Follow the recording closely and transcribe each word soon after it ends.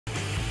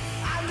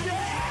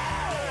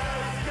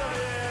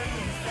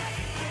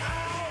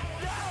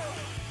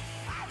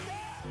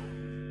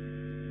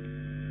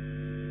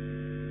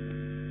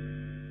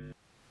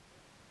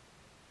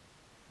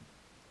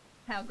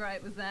How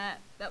great was that?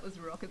 That was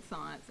rocket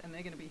science, and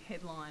they're going to be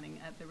headlining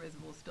at the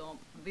Reservoir Stomp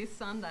this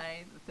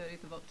Sunday, the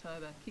 30th of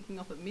October, kicking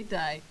off at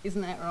midday.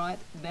 Isn't that right,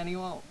 Danny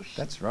Walsh?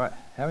 That's right.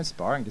 How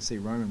inspiring to see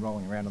Roman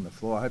rolling around on the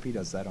floor. I hope he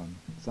does that on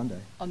Sunday.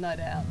 Oh, no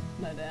doubt,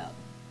 no doubt.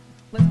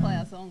 Let's play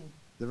our song.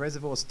 The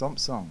Reservoir Stomp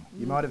song.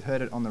 You might have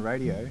heard it on the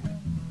radio.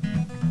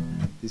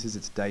 This is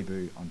its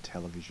debut on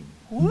television.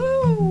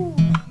 Woo!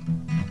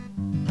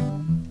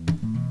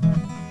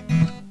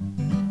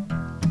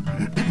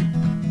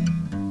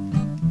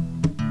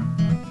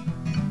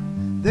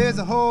 There's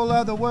a whole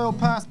other world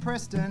past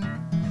Preston.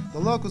 The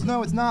locals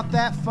know it's not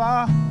that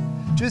far.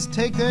 Just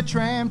take the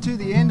tram to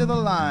the end of the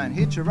line,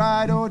 hitch a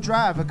ride or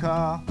drive a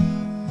car.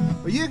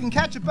 Or you can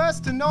catch a bus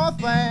to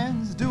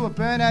Northlands, do a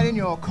burnout in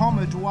your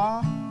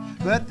Commodore.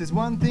 But there's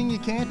one thing you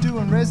can't do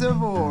in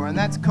Reservoir, and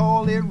that's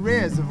call it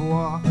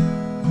Reservoir.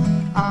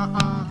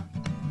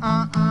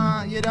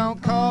 You don't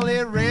call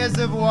it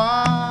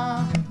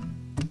Reservoir.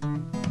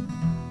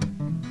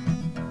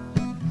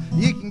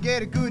 You can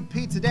get a good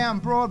pizza down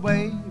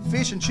Broadway,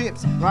 fish and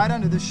chips right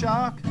under the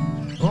Shark,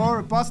 or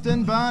a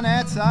Boston bun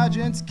at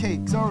Sergeant's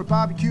Cakes, or a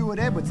barbecue at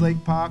Edwards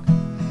Lake Park.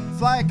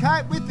 Fly a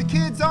kite with the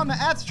kids on the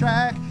Aths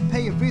track,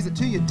 pay a visit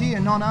to your dear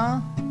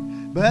nonna.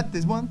 But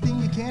there's one thing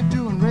you can't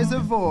do in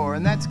Reservoir,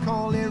 and that's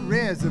call it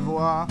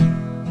Reservoir.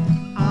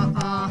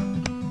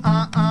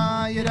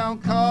 You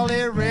don't call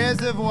it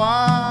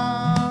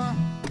Reservoir.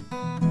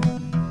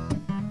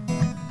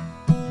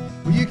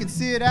 Well, you can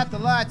sit at the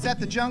lights at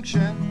the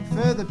junction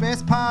for the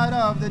best part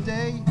of the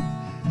day,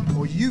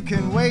 or you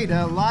can wait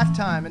a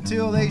lifetime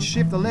until they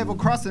shift the level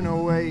crossing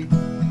away.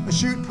 Or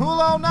shoot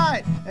pool all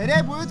night at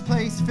Edwards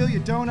Place, fill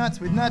your donuts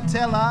with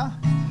Nutella.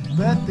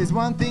 But there's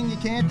one thing you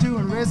can't do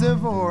in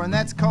Reservoir, and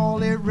that's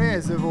call it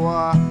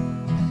Reservoir.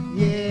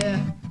 Yeah,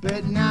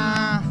 but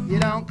nah, you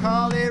don't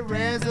call it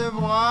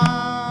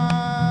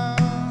Reservoir.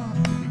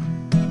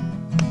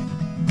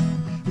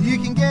 You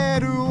can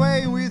get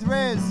away with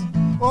Res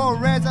or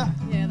Reza.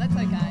 Yeah, that's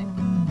okay.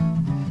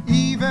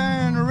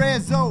 Even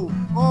Rezo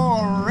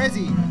or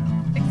Resi.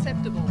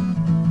 Acceptable.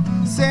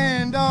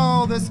 Send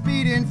all the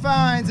speeding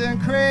fines and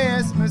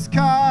Christmas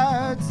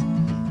cards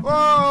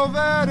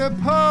over to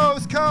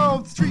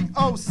postcode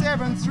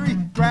 3073.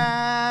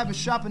 Grab a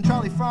shopping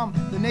trolley from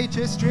the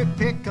nature strip,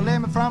 pick a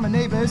lemon from a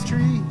neighbor's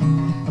tree,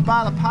 and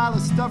buy a pile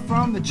of stuff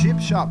from the chip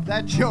shop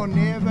that you're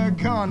never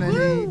gonna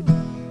need.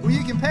 Well,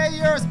 you can pay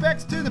your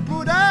respects to the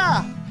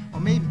Buddha, or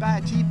maybe buy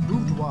a cheap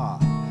boudoir.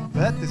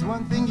 But there's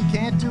one thing you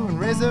can't do in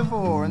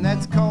Reservoir, and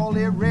that's call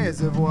it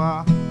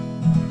Reservoir.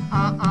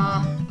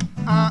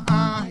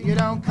 You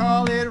don't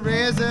call it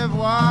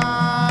Reservoir.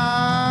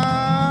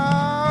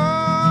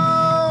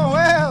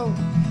 Well,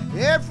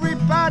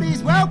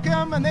 everybody's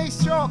welcome, and they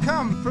sure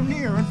come from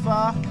near and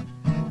far.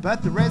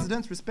 But the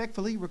residents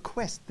respectfully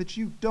request that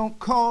you don't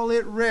call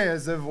it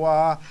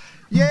Reservoir.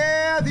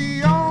 Yeah,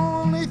 the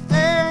only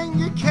thing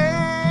you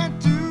can't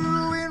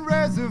do in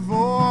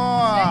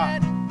Reservoir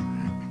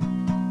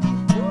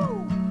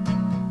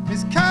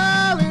is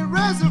call it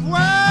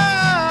Reservoir.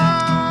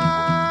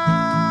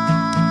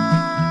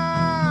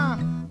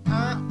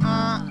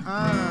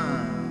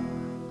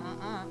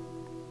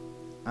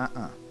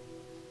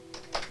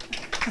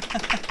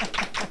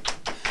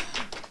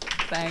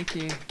 Thank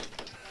you.